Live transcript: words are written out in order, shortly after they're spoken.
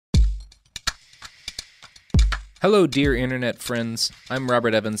Hello, dear internet friends. I'm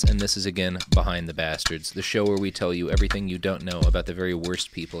Robert Evans, and this is again Behind the Bastards, the show where we tell you everything you don't know about the very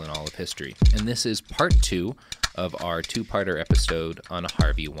worst people in all of history. And this is part 2 of our two-parter episode on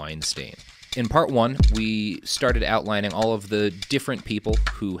Harvey Weinstein. In part 1, we started outlining all of the different people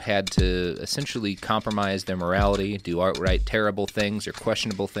who had to essentially compromise their morality, do outright terrible things or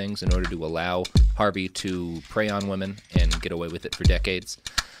questionable things in order to allow Harvey to prey on women and get away with it for decades.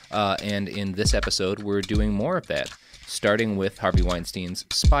 And in this episode, we're doing more of that, starting with Harvey Weinstein's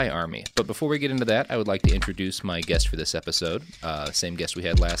spy army. But before we get into that, I would like to introduce my guest for this episode, same guest we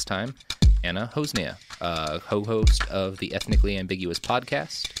had last time, Anna Hossnieh, co-host of the Ethnically Ambiguous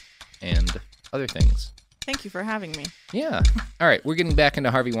Podcast and other things. Thank you for having me. Yeah. All right, we're getting back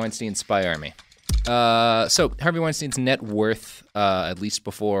into Harvey Weinstein's spy army. So Harvey Weinstein's net worth, at least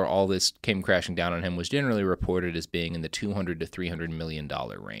before all this came crashing down on him, was generally reported as being in the $200 to $300 million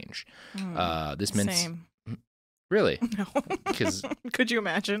range. This meant Same. Really? No. Because Could you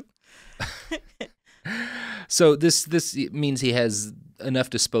imagine? so this means he has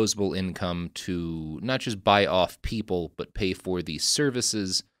enough disposable income to not just buy off people, but pay for the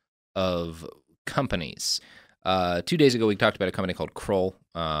services of companies. 2 days ago, we talked about a company called Kroll.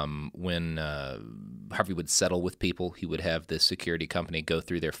 When Harvey would settle with people, he would have this security company go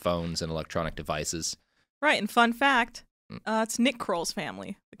through their phones and electronic devices. Right, and fun fact, it's Nick Kroll's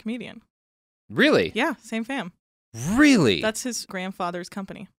family, the comedian. Really? Yeah, same fam. Really? That's his grandfather's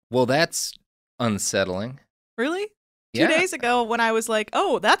company. Well, that's unsettling. Really? Yeah. 2 days ago when I was like,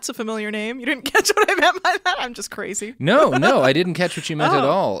 oh, that's a familiar name. You didn't catch what I meant by that? I'm just crazy. No, I didn't catch what you meant at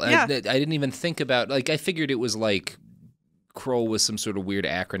all. Yeah. I didn't even think about, I figured it was like Kroll was some sort of weird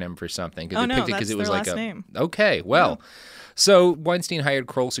acronym for something. Oh, no, that's that's their last name. Okay, well, so Weinstein hired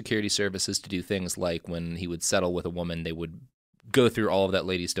Kroll Security Services to do things like when he would settle with a woman, they would go through all of that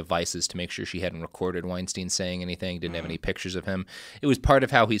lady's devices to make sure she hadn't recorded Weinstein saying anything, didn't have any pictures of him. It was part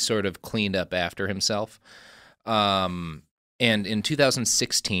of how he sort of cleaned up after himself. And in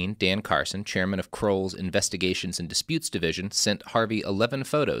 2016, Dan Carson, chairman of Kroll's Investigations and Disputes Division, sent Harvey 11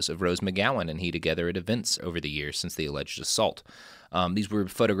 photos of Rose McGowan and he together at events over the years since the alleged assault. These were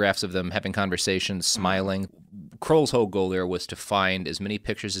photographs of them having conversations, smiling. Kroll's whole goal there was to find as many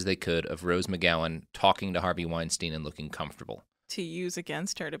pictures as they could of Rose McGowan talking to Harvey Weinstein and looking comfortable. To use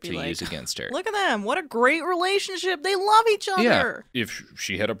against her, to use against her. Look at them. What a great relationship. They love each other. Yeah. If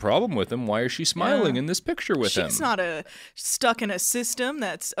she had a problem with him, why is she smiling in this picture with him? She's not stuck in a system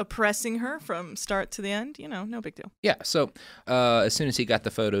that's oppressing her from start to the end. You know, no big deal. Yeah, so as soon as he got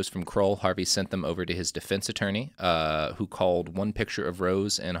the photos from Kroll, Harvey sent them over to his defense attorney, who called one picture of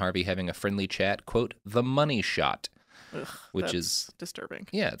Rose and Harvey having a friendly chat, quote, the money shot. Ugh, which that's is disturbing.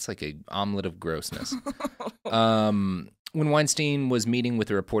 Yeah, it's like an omelet of grossness. When Weinstein was meeting with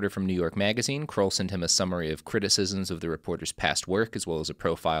a reporter from New York Magazine, Kroll sent him a summary of criticisms of the reporter's past work, as well as a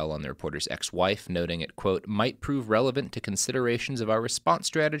profile on the reporter's ex-wife, noting it, quote, might prove relevant to considerations of our response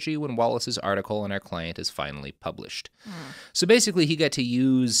strategy when Wallace's article on our client is finally published. So basically, he got to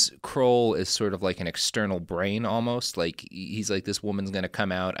use Kroll as sort of like an external brain almost. Like, he's like, this woman's going to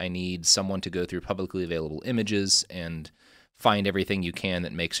come out. I need someone to go through publicly available images and find everything you can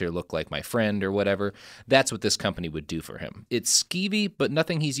that makes her look like my friend or whatever. That's what this company would do for him. It's skeevy, but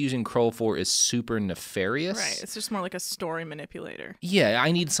nothing he's using Kroll for is super nefarious. Right. It's just more like a story manipulator. Yeah,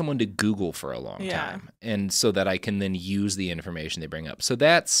 I need someone to Google for a long time, and so that I can then use the information they bring up. So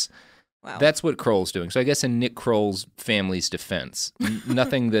that's what Kroll's doing. So I guess in Nick Kroll's family's defense,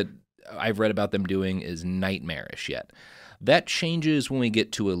 nothing that I've read about them doing is nightmarish yet. That changes when we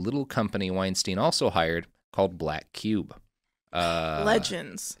get to a little company Weinstein also hired called Black Cube.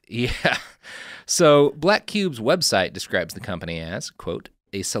 Legends. Yeah. So Black Cube's website describes the company as, quote,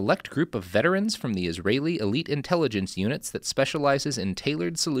 a select group of veterans from the Israeli elite intelligence units that specializes in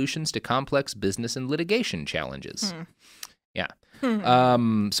tailored solutions to complex business and litigation challenges. Yeah.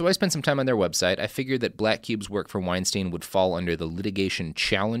 So I spent some time on their website. I figured that Black Cube's work for Weinstein would fall under the litigation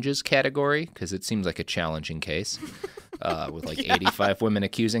challenges category, because it seems like a challenging case, with like 85 women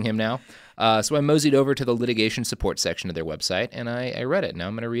accusing him now. So I moseyed over to the litigation support section of their website, and I read it. Now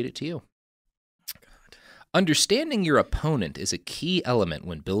I'm going to read it to you. Understanding your opponent is a key element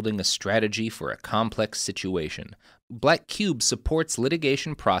when building a strategy for a complex situation. Black Cube supports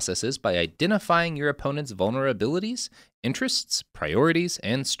litigation processes by identifying your opponent's vulnerabilities, interests, priorities,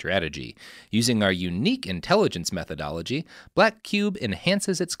 and strategy. Using our unique intelligence methodology, Black Cube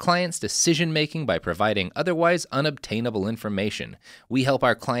enhances its clients' decision-making by providing otherwise unobtainable information. We help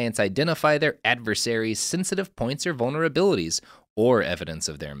our clients identify their adversaries' sensitive points or vulnerabilities, or evidence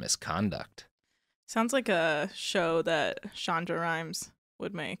of their misconduct. Sounds like a show that Shonda Rhimes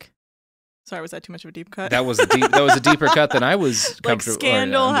would make. Sorry, was that too much of a deep cut? That was a deeper cut than I was like comfortable.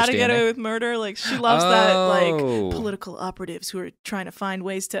 Scandal, How to Get Away with Murder. Like she loves that. Like political operatives who are trying to find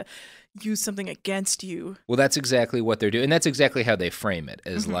ways to use something against you. Well, that's exactly what they're doing, and that's exactly how they frame it.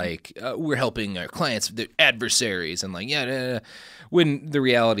 As like we're helping our clients, their adversaries, and like when the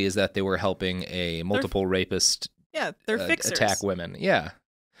reality is that they were helping a multiple rapist. Yeah, they're fixers. Attack women. Yeah.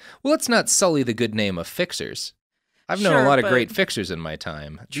 Well, let's not sully the good name of fixers. I've known a lot of great fixers in my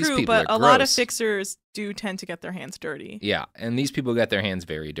time. These True, people but are a gross. lot of fixers do tend to get their hands dirty. Yeah, and these people got their hands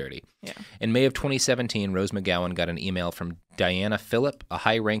very dirty. Yeah. In May of 2017, Rose McGowan got an email from Diana Phillip, a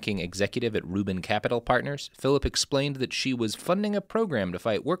high-ranking executive at Rubin Capital Partners. Phillip explained that she was funding a program to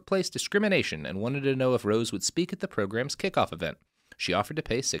fight workplace discrimination and wanted to know if Rose would speak at the program's kickoff event. She offered to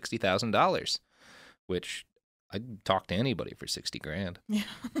pay $60,000, which I'd talk to anybody for $60,000. Yeah.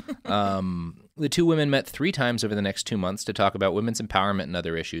 The two women met 3 times over the next 2 months to talk about women's empowerment and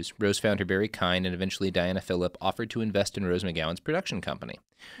other issues. Rose found her very kind, and eventually Diana Phillip offered to invest in Rose McGowan's production company.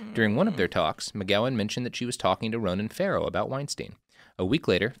 During one of their talks, McGowan mentioned that she was talking to Ronan Farrow about Weinstein. A week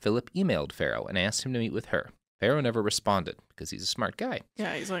later, Phillip emailed Farrow and asked him to meet with her. Farrow never responded because he's a smart guy.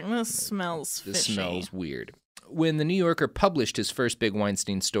 Yeah, he's like, this smells fishy. This smells weird. When the New Yorker published his first big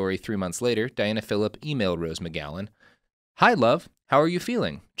Weinstein story 3 months later, Diana Phillip emailed Rose McGowan, "Hi, love. How are you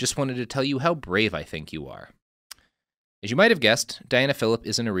feeling? Just wanted to tell you how brave I think you are." As you might have guessed, Diana Phillip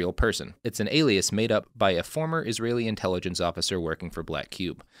isn't a real person. It's an alias made up by a former Israeli intelligence officer working for Black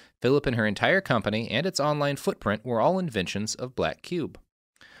Cube. Phillip and her entire company and its online footprint were all inventions of Black Cube.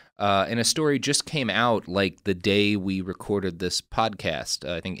 And a story just came out like the day we recorded this podcast.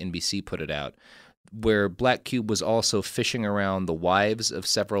 I think NBC put it out, where Black Cube was also fishing around the wives of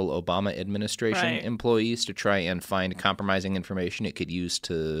several Obama administration employees to try and find compromising information it could use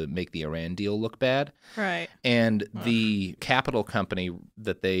to make the Iran deal look bad. Right. And the capital company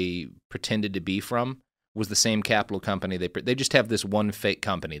that they pretended to be from was the same capital company. They just have this one fake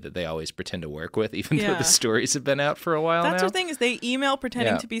company that they always pretend to work with, even though the stories have been out for a while now. That's the thing, is they email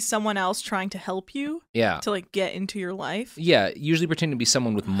pretending to be someone else trying to help you. Yeah. To like get into your life. Yeah, usually pretending to be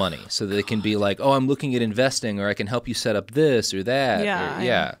someone with money so that they can be like, oh, I'm looking at investing, or I can help you set up this or that.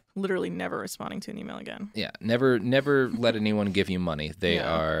 Yeah. Literally never responding to an email again. Yeah, never let anyone give you money. They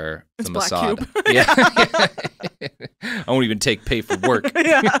are the Mossad. I won't even take pay for work.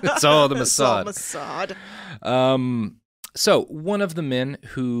 It's all the Mossad. It's all Mossad. So one of the men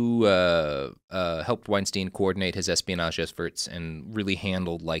who helped Weinstein coordinate his espionage efforts and really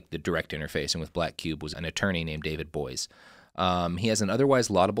handled like the direct interfacing with Black Cube was an attorney named David Boies. He has an otherwise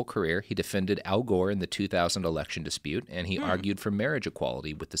laudable career. He defended Al Gore in the 2000 election dispute, and he argued for marriage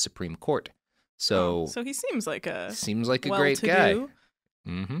equality with the Supreme Court. So he seems like a great guy.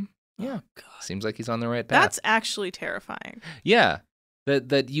 Mm-hmm. Yeah. Oh, God. Seems like he's on the right path. That's actually terrifying. Yeah.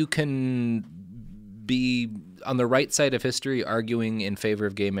 That you can be on the right side of history arguing in favor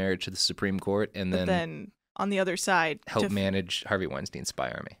of gay marriage to the Supreme Court, and then on the other side help manage Harvey Weinstein's spy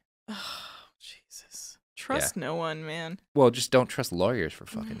army. Oh, Jesus. Trust no one, man. Well, just don't trust lawyers for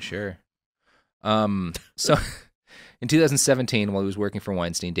fucking sure. So in 2017, while he was working for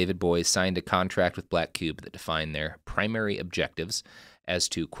Weinstein, David Boies signed a contract with Black Cube that defined their primary objectives as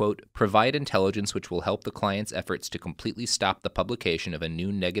to, quote, provide intelligence which will help the client's efforts to completely stop the publication of a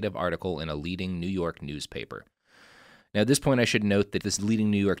new negative article in a leading New York newspaper. Now, at this point, I should note that this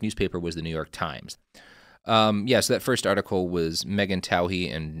leading New York newspaper was the New York Times. So that first article was Megan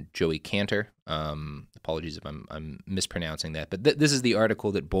Tauhey and Joey Cantor. Apologies if I'm mispronouncing that, but this is the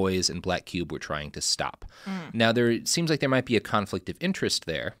article that Boies and Black Cube were trying to stop. Now, there seems like there might be a conflict of interest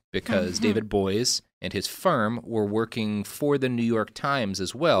there because David Boies and his firm were working for the New York Times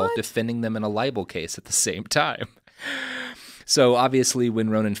as well, defending them in a libel case at the same time. So obviously, when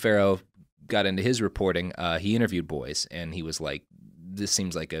Ronan Farrow got into his reporting, he interviewed Boies, and he was like, this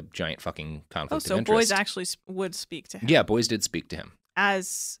seems like a giant fucking conflict of interest. So Boies actually would speak to him? Yeah, Boies did speak to him.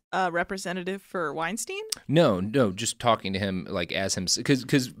 As a representative for Weinstein? No, just talking to him like as him,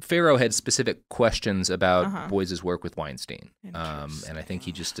 because Farrow had specific questions about Boies' work with Weinstein, and I think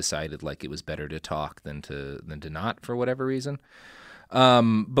he just decided like it was better to talk than to not for whatever reason.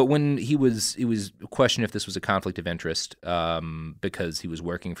 But when he was questioned if this was a conflict of interest because he was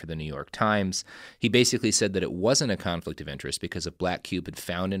working for the New York Times, he basically said that it wasn't a conflict of interest because if Black Cube had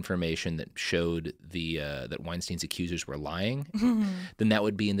found information that showed that Weinstein's accusers were lying, then that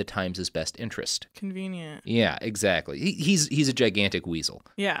would be in the Times' best interest. Convenient. Yeah, exactly. He's a gigantic weasel.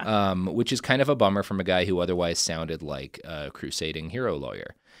 Yeah. Which is kind of a bummer from a guy who otherwise sounded like a crusading hero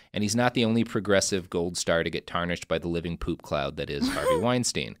lawyer. And he's not the only progressive gold star to get tarnished by the living poop cloud that is Harvey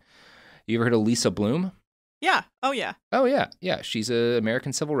Weinstein. You ever heard of Lisa Bloom? Yeah. Oh, yeah. Oh, yeah. Yeah. She's an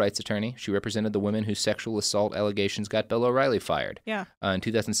American civil rights attorney. She represented the women whose sexual assault allegations got Bill O'Reilly fired. Yeah. In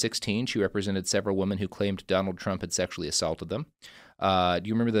 2016, she represented several women who claimed Donald Trump had sexually assaulted them. Do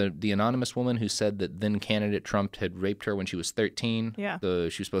you remember the anonymous woman who said that then candidate Trump had raped her when she was 13? Yeah.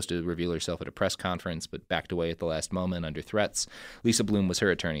 She was supposed to reveal herself at a press conference, but backed away at the last moment under threats. Lisa Bloom was her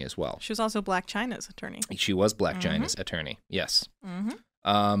attorney as well. She was also Blac Chyna's attorney. She was Blac Chyna's attorney, yes. Mm-hmm.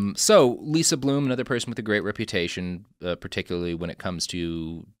 So Lisa Bloom, another person with a great reputation, particularly when it comes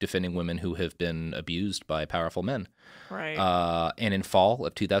to defending women who have been abused by powerful men. Right. And in fall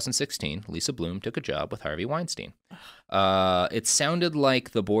of 2016, Lisa Bloom took a job with Harvey Weinstein. It sounded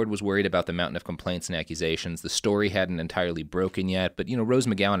like the board was worried about the mountain of complaints and accusations. The story hadn't entirely broken yet, but Rose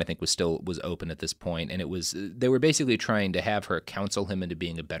McGowan, I think, was open at this point, and they were basically trying to have her counsel him into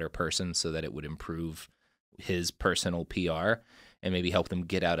being a better person so that it would improve his personal PR and maybe help them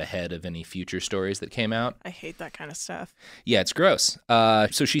get out ahead of any future stories that came out. I hate that kind of stuff. Yeah, it's gross.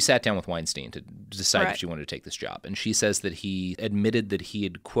 So she sat down with Weinstein to decide Right. if she wanted to take this job. And she says that he admitted that he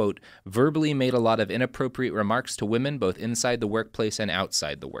had, quote, verbally made a lot of inappropriate remarks to women, both inside the workplace and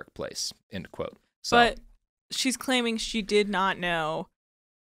outside the workplace, end quote. So, But she's claiming she did not know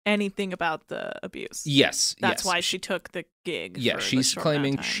anything about the abuse. yes. That's yes. why she took the gig. Yeah, for the she's short amount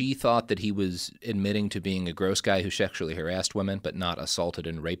claiming of time. she thought that he was admitting to being a gross guy who sexually harassed women, but not assaulted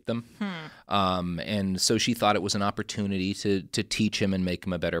and raped them. And so she thought it was an opportunity to teach him and make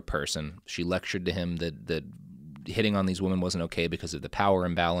him a better person. She lectured to him that hitting on these women wasn't okay because of the power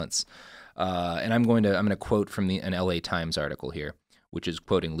imbalance. And I'm going to quote from an LA Times article here, which is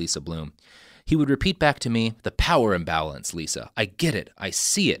quoting Lisa Bloom. He would repeat back to me, "The power imbalance, Lisa. I get it. I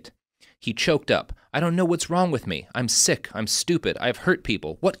see it." He choked up. "I don't know what's wrong with me. I'm sick. I'm stupid. I've hurt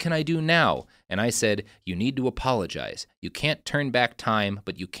people. What can I do now?" And I said, "You need to apologize. You can't turn back time,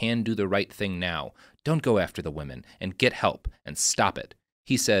 but you can do the right thing now. Don't go after the women, and get help, and stop it."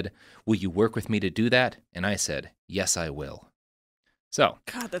 He said, "Will you work with me to do that?" And I said, "Yes, I will." So.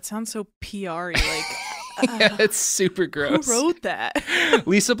 God, that sounds so PR-y. Like, Yeah, it's super gross. who wrote that?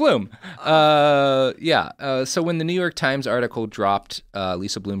 Lisa Bloom. So when the New York Times article dropped,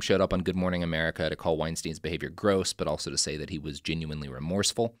 Lisa Bloom showed up on Good Morning America to call Weinstein's behavior gross, but also to say that he was genuinely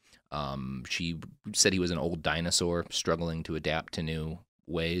remorseful. She said he was an old dinosaur struggling to adapt to new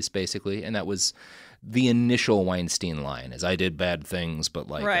ways, basically. And that was the initial Weinstein line, is I did bad things, but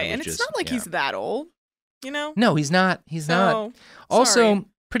like, Right, I was and it's just, not like yeah. he's that old, you know? No, he's not. He's not. So, Also, sorry.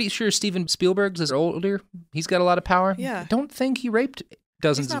 pretty sure Steven Spielberg's is older. He's got a lot of power. Yeah. I don't think he raped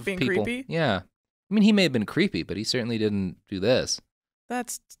dozens He's not of being people. creepy. Yeah. I mean, he may have been creepy, but he certainly didn't do this.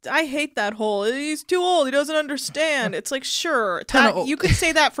 I hate that whole, he's too old, he doesn't understand. It's like, sure, Kinda you could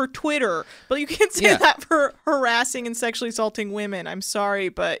say that for Twitter, but you can't say Yeah. that for harassing and sexually assaulting women. I'm sorry,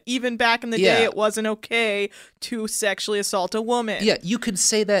 but even back in the day, Yeah. it wasn't okay to sexually assault a woman. Yeah, you could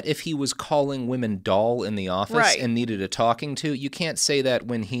say that if he was calling women doll in the office Right. and needed a talking to. You can't say that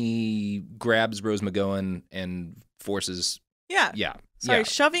when he grabs Rose McGowan and forces. Yeah. Yeah. Sorry, yeah.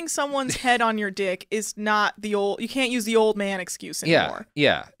 shoving someone's head on your dick is not the old, you can't use the old man excuse anymore.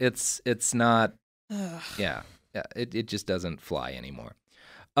 Yeah. It's not. Ugh. Yeah. It just doesn't fly anymore.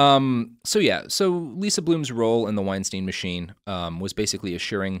 So Lisa Bloom's role in the Weinstein machine was basically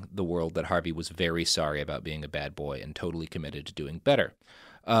assuring the world that Harvey was very sorry about being a bad boy and totally committed to doing better.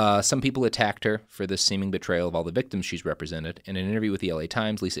 Some people attacked her for this seeming betrayal of all the victims she's represented. In an interview with the LA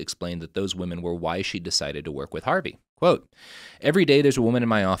Times, Lisa explained that those women were why she decided to work with Harvey. Quote, "Every day there's a woman in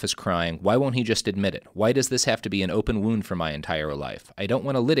my office crying, why won't he just admit it? Why does this have to be an open wound for my entire life? I don't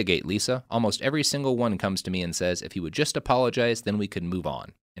want to litigate, Lisa. Almost every single one comes to me and says, if he would just apologize, then we could move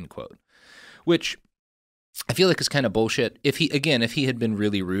on." End quote. Which I feel like is kind of bullshit. If he had been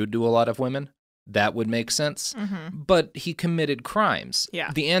really rude to a lot of women, that would make sense. Mm-hmm. But he committed crimes.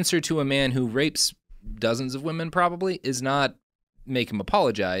 Yeah. The answer to a man who rapes dozens of women probably is not make him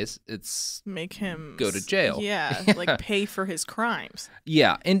apologize. It's Make him go to jail. Yeah, like pay for his crimes.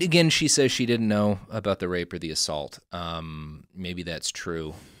 Yeah. And again, she says she didn't know about the rape or the assault. Maybe that's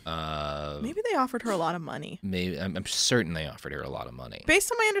true. Maybe they offered her a lot of money. Maybe I'm certain they offered her a lot of money.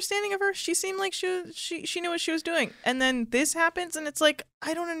 Based on my understanding of her, she seemed like she knew what she was doing. And then this happens, and it's like,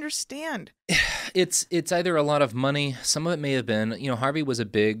 I don't understand. It's either a lot of money. Some of it may have been. Harvey was a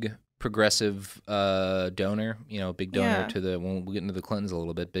big progressive donor. Big donor Yeah. we'll get into the Clintons a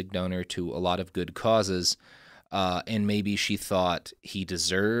little bit. Big donor to a lot of good causes. And maybe she thought he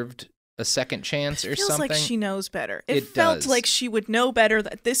deserved a second chance or feels something. like she knows better. It felt does. like she would know better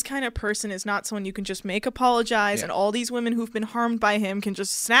that this kind of person is not someone you can just make apologize, and all these women who've been harmed by him can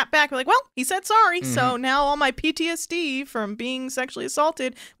just snap back and be like, well, he said sorry, so now all my PTSD from being sexually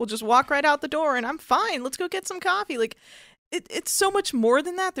assaulted will just walk right out the door and I'm fine. Let's go get some coffee. Like, it's so much more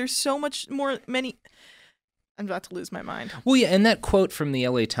than that. There's so much more, I'm about to lose my mind. Well, yeah, and that quote from the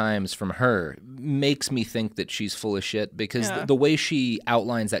LA Times from her makes me think that she's full of shit because the way she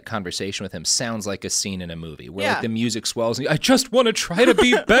outlines that conversation with him sounds like a scene in a movie where like the music swells and I just want to try to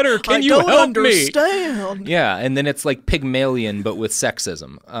be better. Can you help understand. me? Yeah, and then it's like Pygmalion but with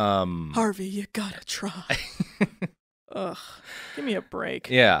sexism. Harvey, you gotta try. Ugh, give me a break.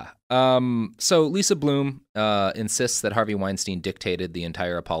 Yeah. So Lisa Bloom insists that Harvey Weinstein dictated the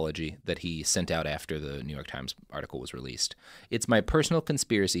entire apology that he sent out after the New York Times article was released. It's my personal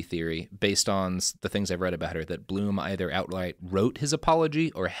conspiracy theory, based on the things I've read about her, that Bloom either outright wrote his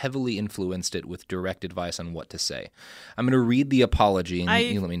apology or heavily influenced it with direct advice on what to say. I'm going to read the apology, and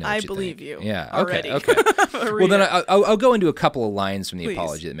you let me know what you think. I believe you. Yeah. Already. Okay. Well, then I'll go into a couple of lines from the Please.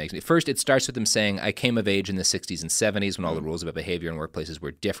 apology that makes me. First, it starts with him saying, I came of age in the 60s and 70s when all the rules about behavior in workplaces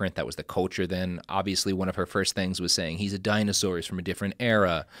were different. That was the culture then. Obviously, one of her first things was saying he's a dinosaur, he's from a different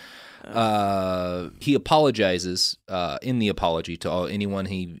era. He apologizes in the apology to anyone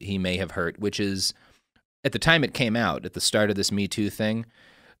he may have hurt, which is, at the time it came out, at the start of this Me Too thing,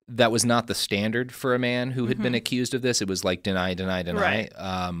 that was not the standard for a man who had been accused of this. It was like deny, Right.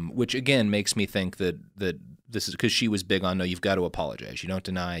 Which again makes me think that this is because she was big on, no, you've got to apologize. You don't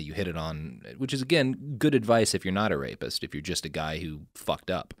deny, you hit it on, which is, again, good advice if you're not a rapist, if you're just a guy who fucked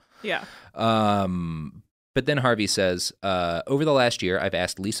up. Yeah. But then Harvey says, over the last year, I've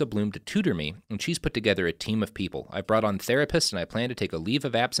asked Lisa Bloom to tutor me, and she's put together a team of people. I've brought on therapists, and I plan to take a leave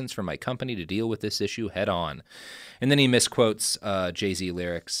of absence from my company to deal with this issue head on. And then he misquotes Jay-Z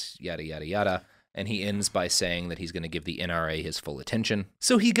lyrics, yada, yada, yada. And he ends by saying that he's going to give the NRA his full attention.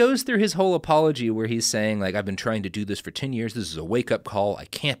 So he goes through his whole apology where he's saying, like, I've been trying to do this for 10 years. This is a wake-up call. I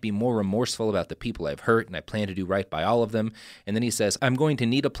can't be more remorseful about the people I've hurt, and I plan to do right by all of them. And then he says, I'm going to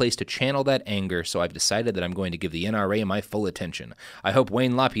need a place to channel that anger, so I've decided that I'm going to give the NRA my full attention. I hope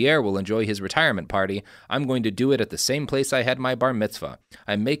Wayne LaPierre will enjoy his retirement party. I'm going to do it at the same place I had my bar mitzvah.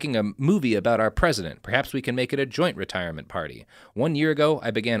 I'm making a movie about our president. Perhaps we can make it a joint retirement party. 1 year ago,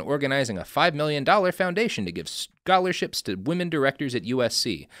 I began organizing a $5 million foundation to give scholarships to women directors at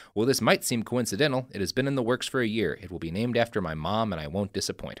USC. Well, this might seem coincidental. It has been in the works for a year. It will be named after my mom, and I won't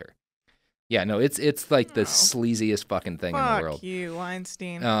disappoint her. Yeah, no, it's like the sleaziest fucking thing in the world. Fuck you,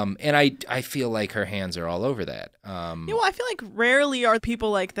 Weinstein. And I feel like her hands are all over that. I feel like rarely are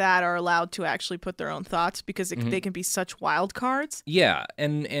people like that are allowed to actually put their own thoughts because they can be such wild cards. Yeah,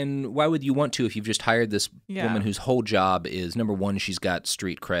 and why would you want to if you've just hired this woman whose whole job is, number one, she's got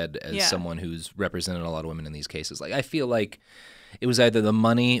street cred as someone who's represented a lot of women in these cases. Like, I feel like it was either the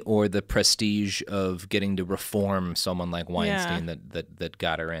money or the prestige of getting to reform someone like Weinstein that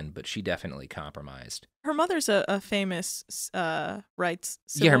got her in, but she definitely compromised. Her mother's a famous rights.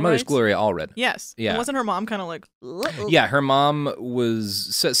 Yeah, her mother's rights? Gloria Allred. Yes. Yeah. And wasn't her mom kind of like? Yeah, her mom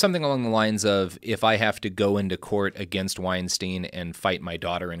was something along the lines of, if I have to go into court against Weinstein and fight my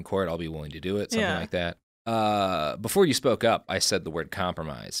daughter in court, I'll be willing to do it, something like that. Before you spoke up, I said the word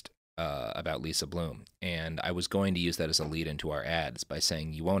compromised about Lisa Bloom, and I was going to use that as a lead into our ads by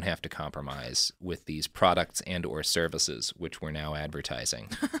saying you won't have to compromise with these products and or services, which we're now advertising.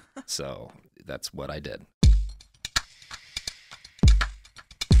 So that's what I did.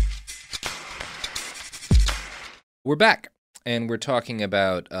 We're back, and we're talking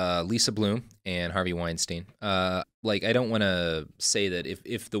about Lisa Bloom and Harvey Weinstein. I don't want to say that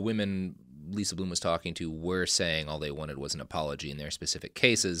if the women Lisa Bloom was talking to were saying all they wanted was an apology in their specific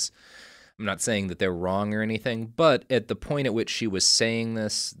cases, I'm not saying that they're wrong or anything, but at the point at which she was saying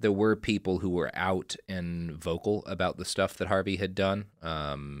this, there were people who were out and vocal about the stuff that Harvey had done,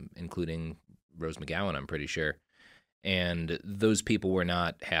 including Rose McGowan, I'm pretty sure. And those people were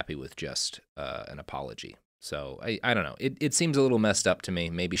not happy with just an apology. So I don't know. It seems a little messed up to me.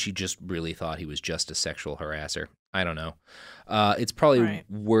 Maybe she just really thought he was just a sexual harasser. I don't know. It's probably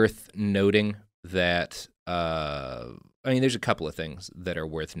worth noting that, there's a couple of things that are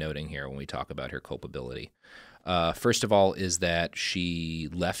worth noting here when we talk about her culpability. First of all is that she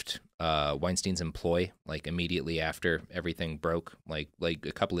left Weinstein's employ like immediately after everything broke, like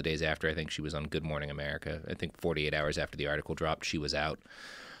a couple of days after. I think she was on Good Morning America. I think 48 hours after the article dropped, she was out.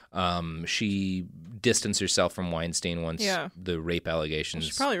 She distanced herself from Weinstein once the rape allegations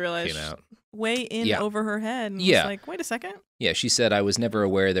she probably realized came out. way in over her head and was like, wait a second. Yeah, she said, I was never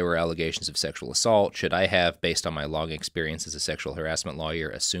aware there were allegations of sexual assault. Should I have, based on my long experience as a sexual harassment lawyer,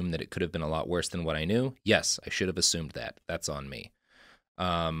 assumed that it could have been a lot worse than what I knew? Yes, I should have assumed that. That's on me.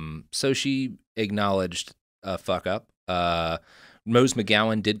 So she acknowledged a fuck up. Rose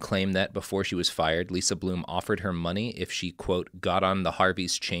McGowan did claim that before she was fired, Lisa Bloom offered her money if she, quote, got on the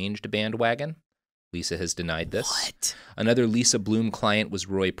Harvey's Changed bandwagon. Lisa has denied this. What? Another Lisa Bloom client was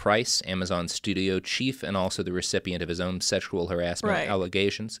Roy Price, Amazon's studio chief and also the recipient of his own sexual harassment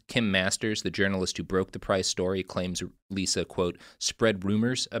allegations. Kim Masters, the journalist who broke the Price story, claims Lisa, quote, spread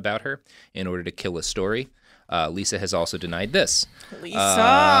rumors about her in order to kill a story. Lisa has also denied this.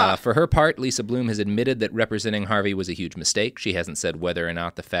 Lisa! For her part, Lisa Bloom has admitted that representing Harvey was a huge mistake. She hasn't said whether or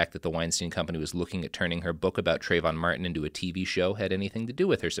not the fact that the Weinstein Company was looking at turning her book about Trayvon Martin into a TV show had anything to do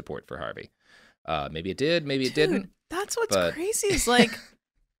with her support for Harvey. Maybe it did, maybe it didn't. That's what's crazy is like,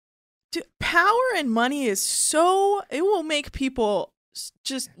 power and money is so, it will make people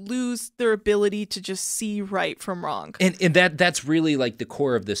just lose their ability to just see right from wrong. And that's really like the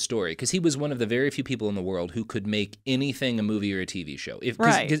core of this story, because he was one of the very few people in the world who could make anything a movie or a TV show.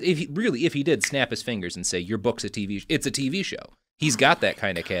 If he did snap his fingers and say, your book's it's a TV show. He's got that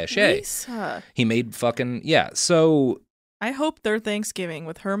kind of cachet. Lisa. He made fucking, so... I hope their Thanksgiving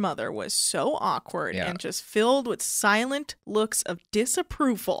with her mother was so awkward and just filled with silent looks of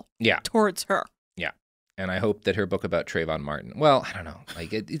disapproval towards her. Yeah. And I hope that her book about Trayvon Martin, well, I don't know.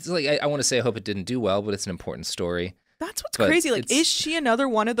 Like it's like I want to say I hope it didn't do well, but it's an important story. That's what's crazy. Like, is she another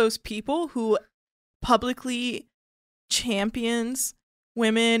one of those people who publicly champions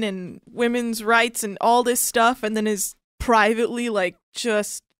women and women's rights and all this stuff and then is privately like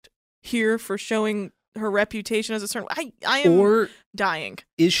just here for showing her reputation as a certain... I am dying.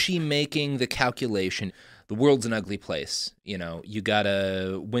 Is she making the calculation, the world's an ugly place, you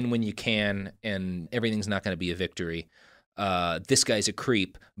gotta win when you can, and everything's not going to be a victory. This guy's a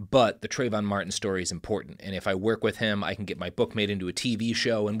creep, but the Trayvon Martin story is important, and if I work with him, I can get my book made into a TV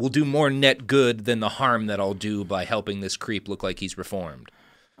show, and we'll do more net good than the harm that I'll do by helping this creep look like he's reformed.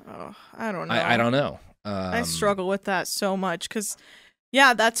 Oh, I don't know. I don't know. I struggle with that so much, because...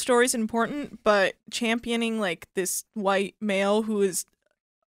 yeah, that story's important, but championing like this white male who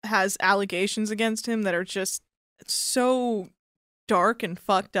has allegations against him that are just so dark and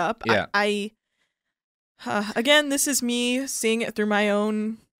fucked up. Yeah. Again, this is me seeing it through my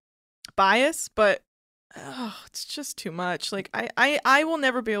own bias, but it's just too much. Like I will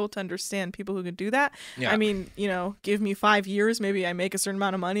never be able to understand people who could do that. Yeah. I mean, give me 5 years, maybe I make a certain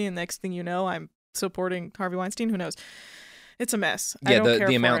amount of money, and next thing you know, I'm supporting Harvey Weinstein. Who knows? It's a mess. Yeah,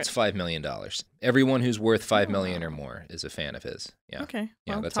 the amount's $5 million. Everyone who's worth $5 million or more is a fan of his. Yeah. Okay.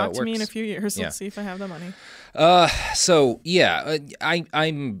 Yeah, well, that's talk how it to me in a works. few years. Let's see if I have the money.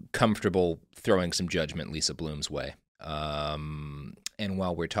 I'm comfortable throwing some judgment Lisa Bloom's way. And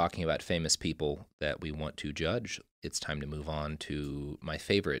while we're talking about famous people that we want to judge, it's time to move on to my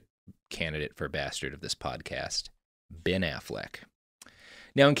favorite candidate for bastard of this podcast, Ben Affleck.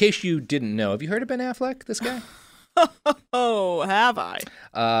 Now, in case you didn't know, have you heard of Ben Affleck, this guy? Oh, have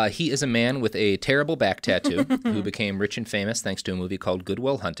I? He is a man with a terrible back tattoo who became rich and famous thanks to a movie called Good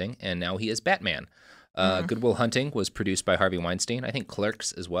Will Hunting, and now he is Batman. Good Will Hunting was produced by Harvey Weinstein. I think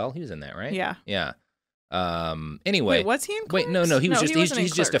Clerks as well. He was in that, right? Yeah. Yeah. Anyway. Wait, was he in Clerks? Wait, no,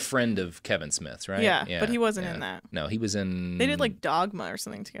 he's just a friend of Kevin Smith's, right? Yeah, but he wasn't in that. No, he was in... They did like Dogma or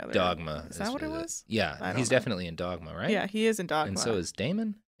something together. Dogma. Is that what it was? Yeah, he's definitely in Dogma, right? Yeah, he is in Dogma. And so is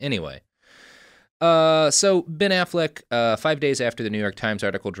Damon? Anyway. So Ben Affleck, 5 days after the New York Times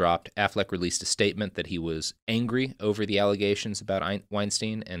article dropped, Affleck released a statement that he was angry over the allegations about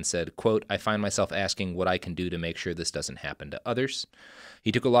Weinstein and said, quote, I find myself asking what I can do to make sure this doesn't happen to others.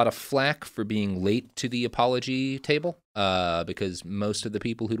 He took a lot of flack for being late to the apology table because most of the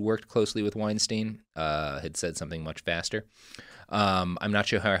people who'd worked closely with Weinstein had said something much faster. I'm not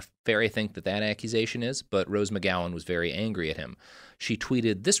sure how fair I think that accusation is, but Rose McGowan was very angry at him. She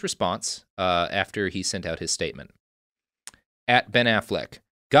tweeted this response after he sent out his statement. At Ben Affleck,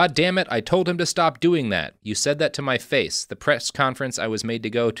 God damn it, I told him to stop doing that. You said that to my face. The press conference I was made to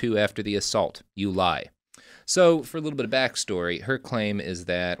go to after the assault. You lie. So, for a little bit of backstory, her claim is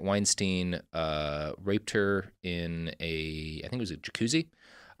that Weinstein raped her in I think it was a jacuzzi.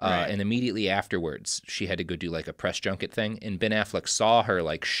 Right. And immediately afterwards, she had to go do like a press junket thing. And Ben Affleck saw her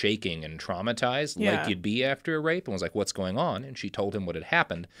like shaking and traumatized like you'd be after a rape and was like, what's going on? And she told him what had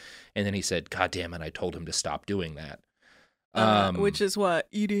happened. And then he said, God damn it, I told him to stop doing that. Which is what?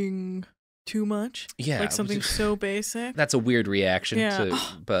 Eating too much. Yeah. Like something so basic. That's a weird reaction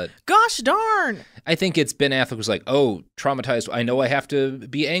but gosh darn. I think it's Ben Affleck was like, oh, traumatized. I know I have to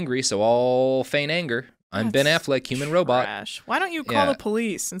be angry, so I'll feign anger. I'm Ben Affleck, human robot. Why don't you call the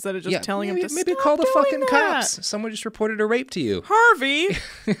police instead of just telling him to maybe stop call the doing fucking that? cops. Someone just reported a rape to you. Harvey,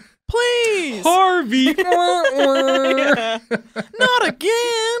 please. Harvey. Yeah. Not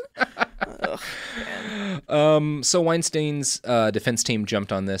again. Ugh, So Weinstein's defense team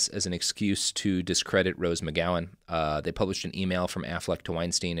jumped on this as an excuse to discredit Rose McGowan. They published an email from Affleck to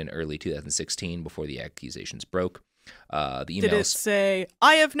Weinstein in early 2016 before the accusations broke. The emails... Did it say,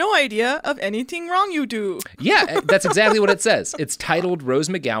 I have no idea of anything wrong you do? Yeah, that's exactly what it says. It's titled Rose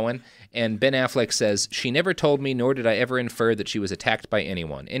McGowan, and Ben Affleck says, she never told me, nor did I ever infer that she was attacked by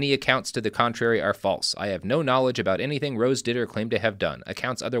anyone. Any accounts to the contrary are false. I have no knowledge about anything Rose did or claimed to have done.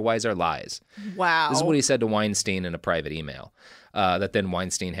 Accounts otherwise are lies. Wow. This is what he said to Weinstein in a private email that then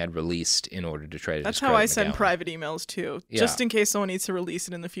Weinstein had released in order to try to That's discredit how I send McGowan. private emails, too, Yeah. just in case someone needs to release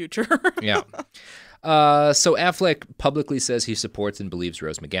it in the future. Yeah. So Affleck publicly says he supports and believes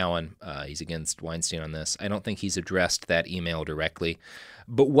Rose McGowan. He's against Weinstein on this. I don't think he's addressed that email directly.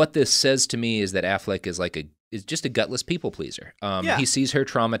 But what this says to me is that Affleck is just a gutless people pleaser. He sees her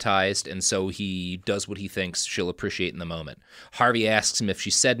traumatized, and so he does what he thinks she'll appreciate in the moment. Harvey asks him if she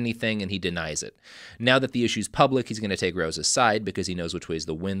said anything, and he denies it. Now that the issue's public, he's going to take Rose's side because he knows which way's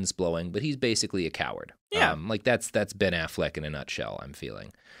the wind's blowing, but he's basically a coward. Yeah. That's Ben Affleck in a nutshell, I'm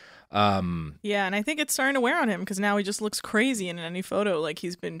feeling. Yeah, and I think it's starting to wear on him because now he just looks crazy in any photo. Like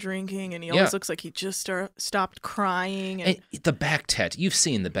he's been drinking, and he always looks like he just stopped crying. And the back tat, you've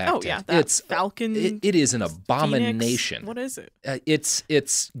seen the back tat. yeah, that it's Falcon. It is an abomination. Phoenix. What is it?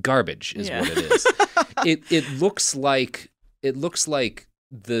 It's garbage, is what it is. it looks like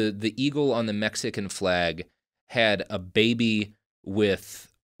the eagle on the Mexican flag had a baby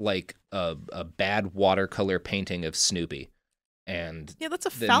with like a bad watercolor painting of Snoopy. And that's a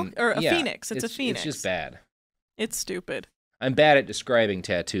falcon or a phoenix. It's a phoenix. It's just bad. It's stupid. I'm bad at describing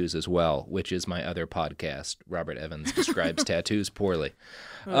tattoos as well, which is my other podcast. Robert Evans describes tattoos poorly.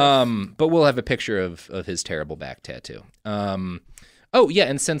 But we'll have a picture of his terrible back tattoo. And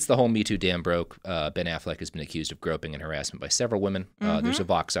since the whole Me Too dam broke, Ben Affleck has been accused of groping and harassment by several women. There's a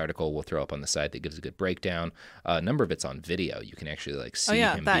Vox article we'll throw up on the site that gives a good breakdown. A number of it's on video. You can actually see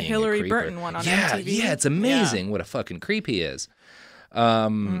him that being Hillary a creeper. Burton one on MTV. Yeah, it's amazing what a fucking creep he is.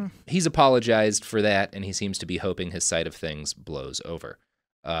 He's apologized for that, and he seems to be hoping his side of things blows over.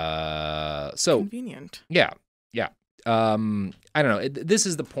 So convenient. Yeah. I don't know. This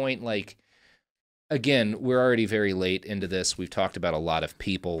is the point, like, again, we're already very late into this. We've talked about a lot of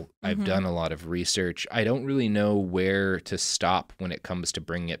people. I've done a lot of research. I don't really know where to stop when it comes to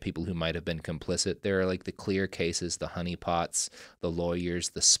bringing up people who might have been complicit. There are like the clear cases, the honeypots, the lawyers,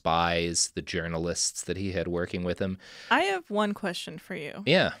 the spies, the journalists that he had working with him. I have one question for you.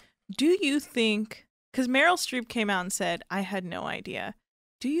 Yeah. Do you think, because Meryl Streep came out and said, I had no idea.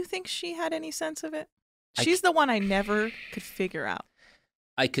 Do you think she had any sense of it? She's the one I never could figure out.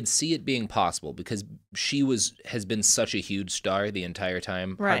 I could see it being possible because she has been such a huge star the entire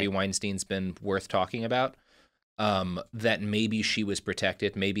time. Right. Harvey Weinstein's been worth talking about. That maybe she was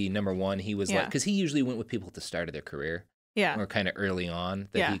protected. Maybe number one, he was like, because he usually went with people at the start of their career. Yeah. Or kind of early on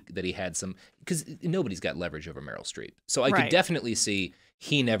that he had some, because nobody's got leverage over Meryl Streep. So I could definitely see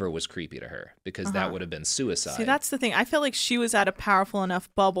he never was creepy to her because that would have been suicide. See, that's the thing. I feel like she was at a powerful enough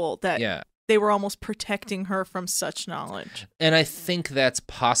bubble that they were almost protecting her from such knowledge. And I think that's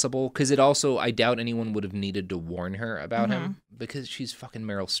possible because it also, I doubt anyone would have needed to warn her about him because she's fucking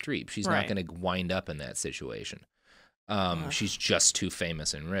Meryl Streep. She's not going to wind up in that situation. She's just too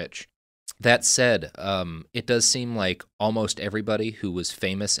famous and rich. That said, it does seem like almost everybody who was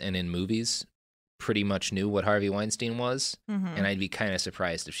famous and in movies pretty much knew what Harvey Weinstein was. And I'd be kind of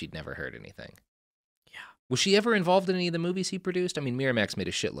surprised if she'd never heard anything. Was she ever involved in any of the movies he produced? I mean, Miramax made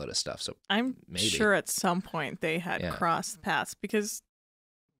a shitload of stuff, so I'm maybe. sure at some point they had crossed paths because,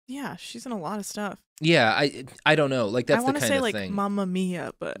 she's in a lot of stuff. Yeah, I don't know. Like, that's the kind of thing. I want to say, like, Mamma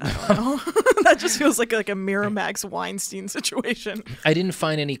Mia, but I don't know. That just feels like a Miramax Weinstein situation. I didn't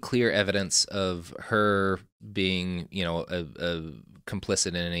find any clear evidence of her being, complicit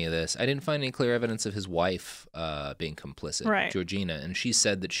in any of this. I didn't find any clear evidence of his wife being complicit, Georgina, and she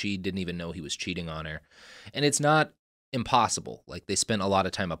said that she didn't even know he was cheating on her. And it's not impossible. Like, they spent a lot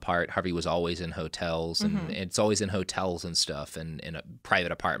of time apart. Harvey was always in hotels, and it's always in hotels and stuff, and in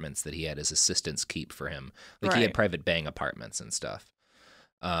private apartments that he had his assistants keep for him. Like, he had private bang apartments and stuff.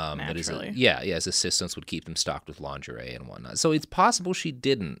 But Naturally. his assistants would keep him stocked with lingerie and whatnot. So it's possible she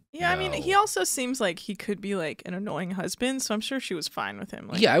didn't. Yeah, I know. mean, he also seems like he could be like an annoying husband, so I'm sure she was fine with him.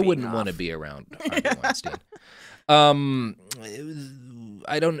 Like, I being wouldn't off. want to be around Harvey Weinstein.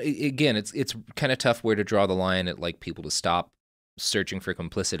 I don't. Again, it's kind of tough where to draw the line at like people to stop searching for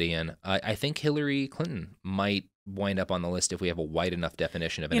complicity in. I think Hillary Clinton might wind up on the list if we have a wide enough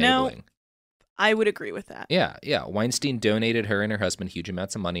definition of enabling. I would agree with that. Yeah. Weinstein donated her and her husband huge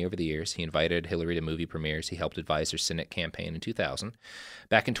amounts of money over the years. He invited Hillary to movie premieres. He helped advise her Senate campaign in 2000.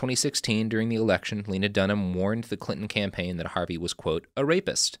 Back in 2016, during the election, Lena Dunham warned the Clinton campaign that Harvey was, quote, a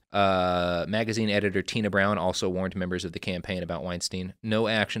rapist. Magazine editor Tina Brown also warned members of the campaign about Weinstein. No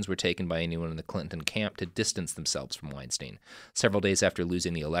actions were taken by anyone in the Clinton camp to distance themselves from Weinstein. Several days after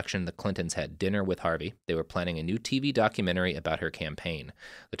losing the election, the Clintons had dinner with Harvey. They were planning a new TV documentary about her campaign.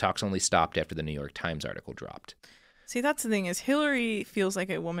 The talks only stopped after the New York Times article dropped. See, that's the thing is Hillary feels like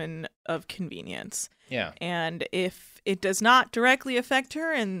a woman of convenience. Yeah. And if it does not directly affect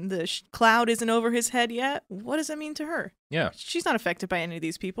her and the cloud isn't over his head yet, what does that mean to her? Yeah. She's not affected by any of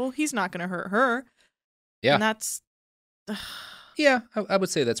these people. He's not going to hurt her. Yeah. And that's... Yeah, I would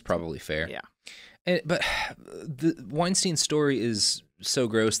say that's probably fair. Yeah. But the Weinstein story is so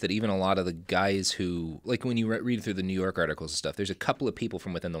gross that even a lot of the guys who, like when you read through the New York articles and stuff, there's a couple of people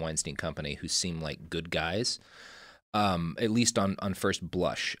from within the Weinstein company who seem like good guys, at least on first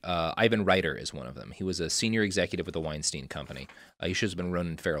blush. Ivan Reiter is one of them. He was a senior executive with the Weinstein company. He should have been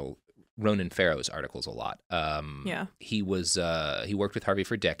Ronan Farrow's articles a lot. He worked with Harvey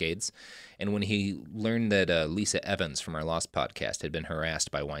for decades, and when he learned that Lisa Evans from our Lost podcast had been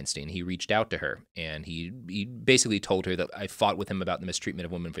harassed by Weinstein, he reached out to her, and he basically told her that I fought with him about the mistreatment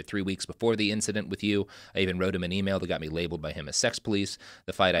of women for 3 weeks before the incident with you. I even wrote him an email that got me labeled by him as sex police.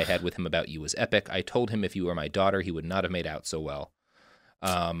 The fight I had with him about you was epic. I told him if you were my daughter, he would not have made out so well.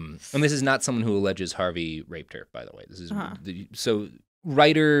 And this is not someone who alleges Harvey raped her, by the way. This is so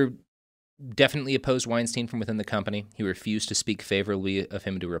Reiter definitely opposed Weinstein from within the company. He refused to speak favorably of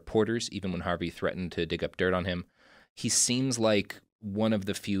him to reporters, even when Harvey threatened to dig up dirt on him. He seems like one of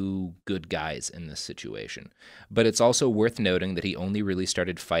the few good guys in this situation. But it's also worth noting that he only really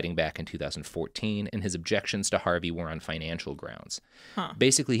started fighting back in 2014, and his objections to Harvey were on financial grounds.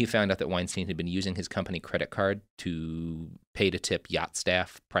 Basically, he found out that Weinstein had been using his company credit card to pay to tip yacht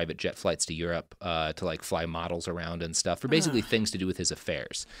staff, private jet flights to Europe, to like fly models around and stuff, for basically things to do with his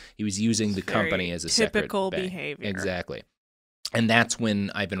affairs. He was using the company as a typical separate behavior. Exactly. And that's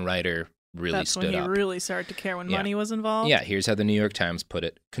when Ivan Reiter really stood up. That's when he really started to care when money was involved. Yeah, here's how the New York Times put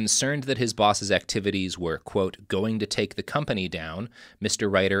it. Concerned that his boss's activities were, quote, going to take the company down, Mr.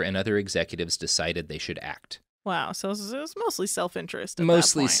 Reiter and other executives decided they should act. Wow, so it was mostly self-interest at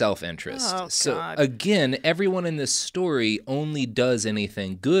Mostly that point. self-interest. Oh, so God. again, everyone in this story only does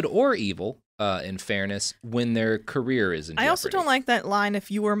anything good or evil, in fairness, when their career is in jeopardy. I also don't like that line, if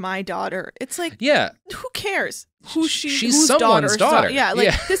you were my daughter. It's like, who cares? She's whose someone's daughter. Yeah,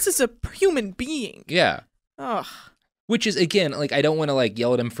 like, this is a human being. Yeah. Ugh. Which is, again, like, I don't want to, like,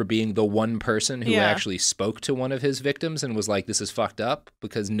 yell at him for being the one person who Yeah. actually spoke to one of his victims and was like, this is fucked up,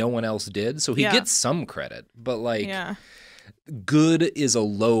 because no one else did. So he Yeah. gets some credit. But, like, Yeah. good is a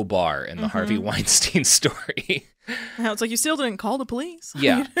low bar in the Harvey Weinstein story. Now it's like, you still didn't call the police.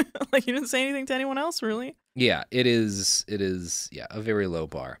 Yeah. Like, you didn't say anything to anyone else, really. Yeah, it is, a very low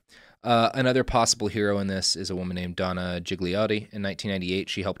bar. Another possible hero in this is a woman named Donna Gigliotti. In 1998,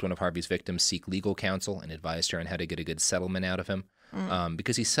 she helped one of Harvey's victims seek legal counsel and advised her on how to get a good settlement out of him,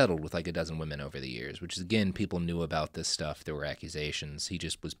 because he settled with like a dozen women over the years, which is, again, people knew about this stuff. There were accusations. He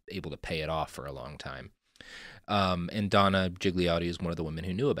just was able to pay it off for a long time. And Donna Gigliotti is one of the women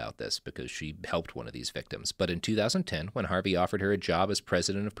who knew about this because she helped one of these victims. But in 2010, when Harvey offered her a job as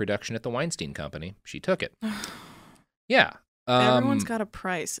president of production at the Weinstein Company, she took it. Yeah. Everyone's got a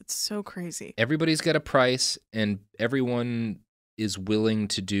price. It's so crazy. Everybody's got a price, and everyone is willing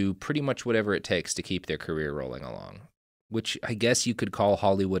to do pretty much whatever it takes to keep their career rolling along, which I guess you could call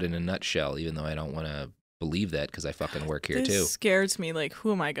Hollywood in a nutshell, even though I don't want to believe that because I fucking work here This too. scares me. Like,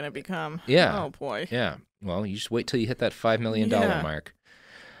 who am I going to become? Yeah. Oh, boy. Yeah. Well, you just wait till you hit that $5 million Yeah. mark.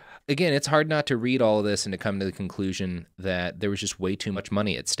 Again, it's hard not to read all of this and to come to the conclusion that there was just way too much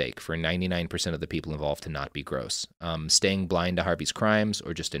money at stake for 99% of the people involved to not be gross. Staying blind to Harvey's crimes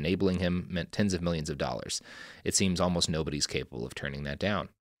or just enabling him meant tens of millions of dollars. It seems almost nobody's capable of turning that down.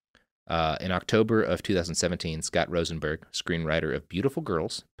 In October of 2017, Scott Rosenberg, screenwriter of Beautiful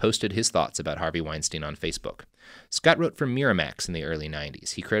Girls, posted his thoughts about Harvey Weinstein on Facebook. Scott wrote for Miramax in the early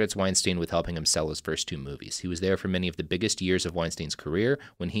 90s. He credits Weinstein with helping him sell his first 2 movies. He was there for many of the biggest years of Weinstein's career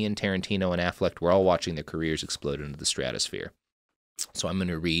when he and Tarantino and Affleck were all watching their careers explode into the stratosphere. So I'm going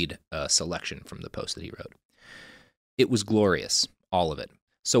to read a selection from the post that he wrote. It was glorious, all of it.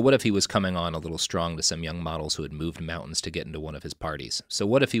 So what if he was coming on a little strong to some young models who had moved mountains to get into one of his parties? So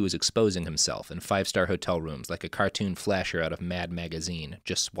what if he was exposing himself in 5-star hotel rooms like a cartoon flasher out of Mad Magazine,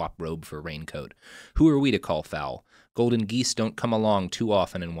 just swap robe for raincoat? Who are we to call foul? Golden geese don't come along too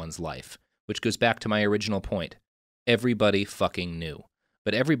often in one's life, which goes back to my original point. Everybody fucking knew.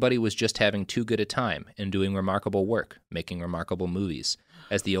 But everybody was just having too good a time and doing remarkable work, making remarkable movies.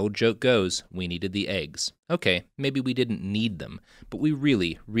 As the old joke goes, we needed the eggs. Okay, maybe we didn't need them, but we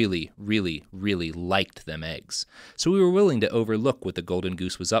really, really, really, really liked them eggs. So we were willing to overlook what the golden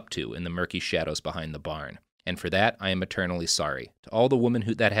goose was up to in the murky shadows behind the barn. And for that, I am eternally sorry. To all the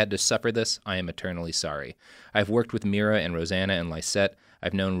women that had to suffer this, I am eternally sorry. I've worked with Mira and Rosanna and Lysette.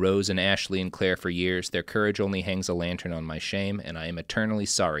 I've known Rose and Ashley and Claire for years. Their courage only hangs a lantern on my shame, and I am eternally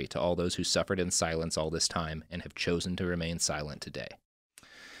sorry to all those who suffered in silence all this time and have chosen to remain silent today.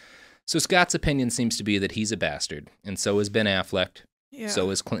 So Scott's opinion seems to be that he's a bastard, and so is Ben Affleck. Yeah.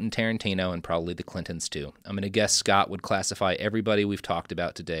 So is Clinton Tarantino, and probably the Clintons too. I'm going to guess Scott would classify everybody we've talked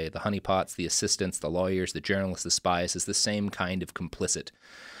about today, the honeypots, the assistants, the lawyers, the journalists, the spies, as the same kind of complicit.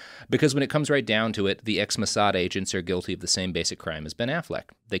 Because when it comes right down to it, the ex-Mossad agents are guilty of the same basic crime as Ben Affleck.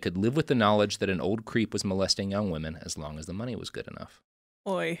 They could live with the knowledge that an old creep was molesting young women as long as the money was good enough.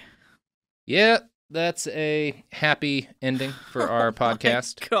 Oi. Yeah, that's a happy ending for our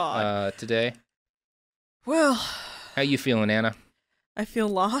podcast today. Well, how you feeling, Anna? I feel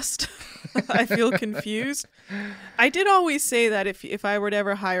lost. I feel confused. I did always say that if I were to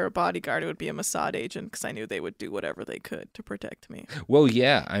ever hire a bodyguard, it would be a Mossad agent because I knew they would do whatever they could to protect me. Well,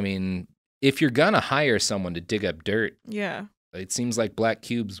 yeah. I mean, if you're going to hire someone to dig up dirt, yeah, it seems like Black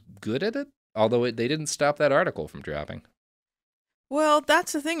Cube's good at it, although they didn't stop that article from dropping. Well,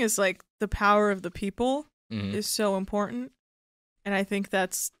 that's the thing is, like, the power of the people is so important. And I think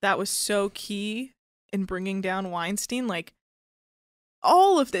that was so key in bringing down Weinstein. Like,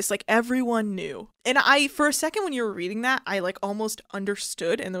 all of this, like, everyone knew. And for a second when you were reading that, I, like, almost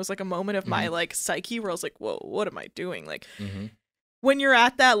understood. And there was, like, a moment of my, like, psyche where I was like, whoa, what am I doing? Like, when you're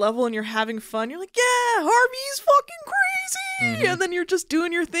at that level and you're having fun, you're like, yeah, Harvey's fucking crazy. And then you're just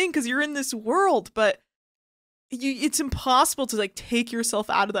doing your thing because you're in this world. But it's impossible to, like, take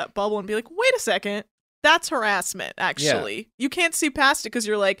yourself out of that bubble and be like, wait a second. That's harassment, actually. Yeah. You can't see past it because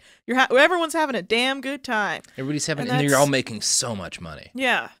you're like, everyone's having a damn good time. Everybody's having, and you're all making so much money.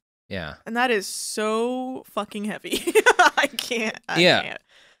 Yeah. Yeah. And that is so fucking heavy. I can't.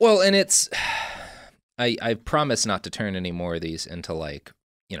 Well, and it's, I promise not to turn any more of these into, like,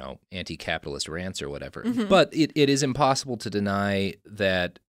 you know, anti-capitalist rants or whatever. But it is impossible to deny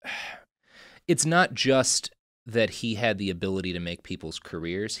that it's not just that he had the ability to make people's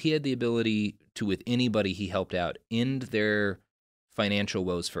careers. He had the ability to, with anybody he helped out, end their financial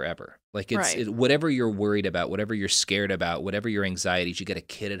woes forever. Like, it's whatever you're worried about, whatever you're scared about, whatever your anxieties. You got a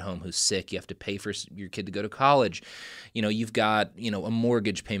kid at home who's sick. You have to pay for your kid to go to college. You know, you've got, you know, a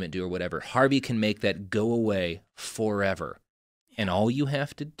mortgage payment due or whatever. Harvey can make that go away forever. And all you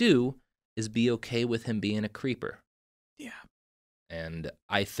have to do is be okay with him being a creeper. Yeah. And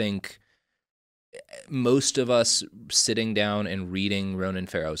I think most of us sitting down and reading Ronan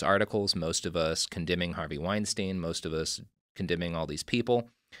Farrow's articles, most of us condemning Harvey Weinstein, most of us condemning all these people,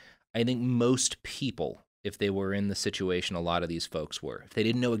 I think most people, if they were in the situation a lot of these folks were, if they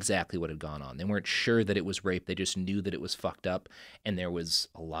didn't know exactly what had gone on, they weren't sure that it was rape, they just knew that it was fucked up, and there was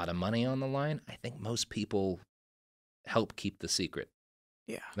a lot of money on the line, I think most people help keep the secret.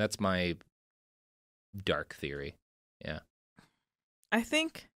 Yeah. That's my dark theory. Yeah. I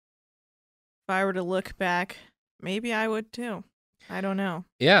think if I were to look back, maybe I would too. I don't know.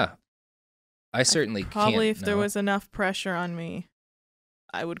 Yeah. I certainly probably can't. If there was enough pressure on me,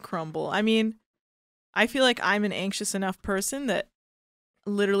 I would crumble. I mean, I feel like I'm an anxious enough person that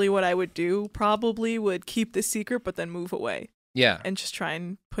literally what I would do probably would keep the secret but then move away. Yeah. And just try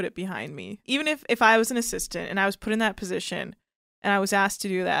and put it behind me. Even if I was an assistant and I was put in that position and I was asked to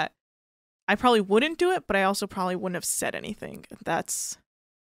do that, I probably wouldn't do it, but I also probably wouldn't have said anything. That's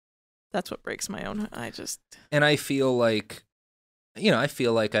what breaks my own. And I feel like, you know,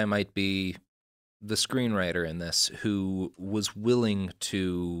 I might be the screenwriter in this who was willing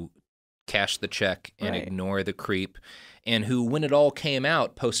to cash the check and ignore the creep, and who, when it all came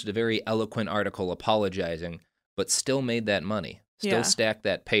out, posted a very eloquent article apologizing, but still made that money, still stacked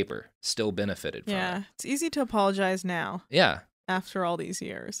that paper, still benefited from it. Yeah, it's easy to apologize now. Yeah. after all these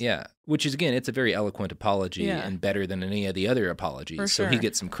years. Yeah, which is, again, it's a very eloquent apology and better than any of the other apologies. For sure. So he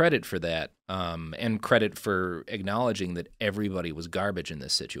gets some credit for that, and credit for acknowledging that everybody was garbage in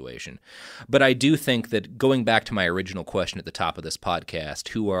this situation. But I do think that, going back to my original question at the top of this podcast,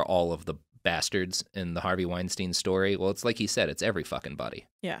 who are all of the bastards in the Harvey Weinstein story? Well, it's like he said, it's every fucking body.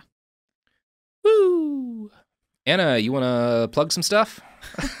 Yeah. Woo! Anna, you want to plug some stuff?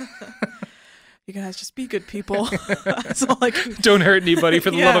 You guys, just be good people. That's all I can... Don't hurt anybody,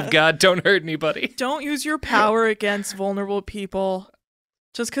 for the love of God. Don't hurt anybody. Don't use your power against vulnerable people.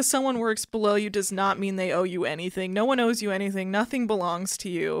 Just because someone works below you does not mean they owe you anything. No one owes you anything. Nothing belongs to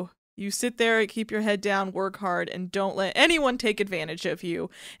you. You sit there, keep your head down, work hard, and don't let anyone take advantage of you.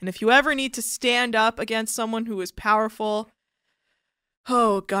 And if you ever need to stand up against someone who is powerful,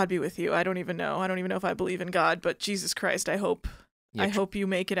 oh, God be with you. I don't even know. I don't even know if I believe in God, but Jesus Christ, I hope you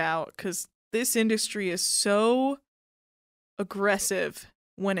make it out, because this industry is so aggressive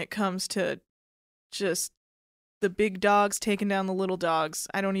when it comes to just the big dogs taking down the little dogs.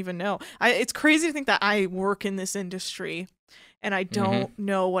 I don't even know. It's crazy to think that I work in this industry and I don't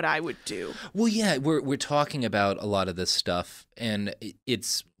know what I would do. Well, yeah, we're talking about a lot of this stuff, and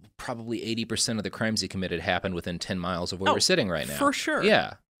it's probably 80% of the crimes he committed happened within 10 miles of where we're sitting right now. For sure.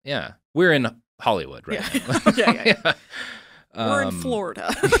 Yeah. We're in Hollywood right now. Yeah. We're in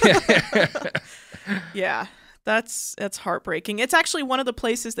Florida. Yeah, that's heartbreaking. It's actually one of the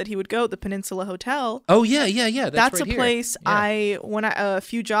places that he would go, the Peninsula Hotel. Oh, yeah. That's right a place a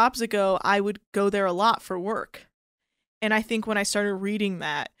few jobs ago, I would go there a lot for work. And I think when I started reading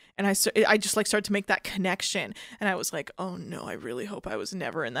that, and I just started to make that connection, and I was like, oh no, I really hope I was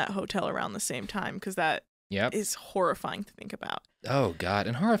never in that hotel around the same time, because that is horrifying to think about. Oh, God.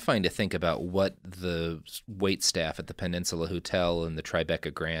 And horrifying to think about what the wait staff at the Peninsula Hotel and the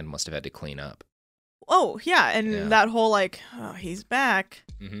Tribeca Grand must have had to clean up. Oh, yeah. And that whole, oh, he's back.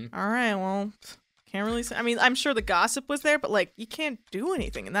 Mm-hmm. All right, well, can't really say. I mean, I'm sure the gossip was there, but, you can't do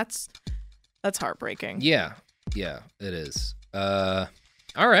anything. And that's heartbreaking. Yeah, it is.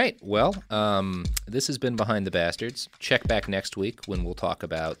 All right. Well, this has been Behind the Bastards. Check back next week when we'll talk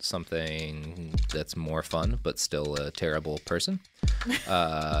about something that's more fun, but still a terrible person.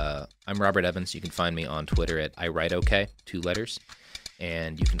 I'm Robert Evans. You can find me on Twitter at iWriteOK, 2 letters.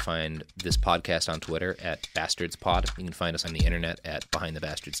 And you can find this podcast on Twitter at BastardsPod. You can find us on the internet at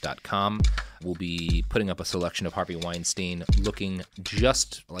BehindTheBastards.com. We'll be putting up a selection of Harvey Weinstein looking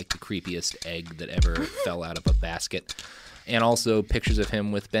just like the creepiest egg that ever fell out of a basket. And also pictures of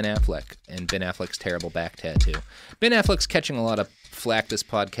him with Ben Affleck and Ben Affleck's terrible back tattoo. Ben Affleck's catching a lot of flack this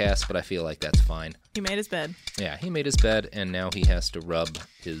podcast, but I feel like that's fine. He made his bed. Yeah, he made his bed, and now he has to rub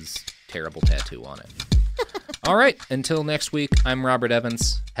his terrible tattoo on it. All right, until next week, I'm Robert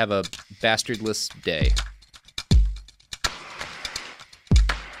Evans. Have a bastardless day.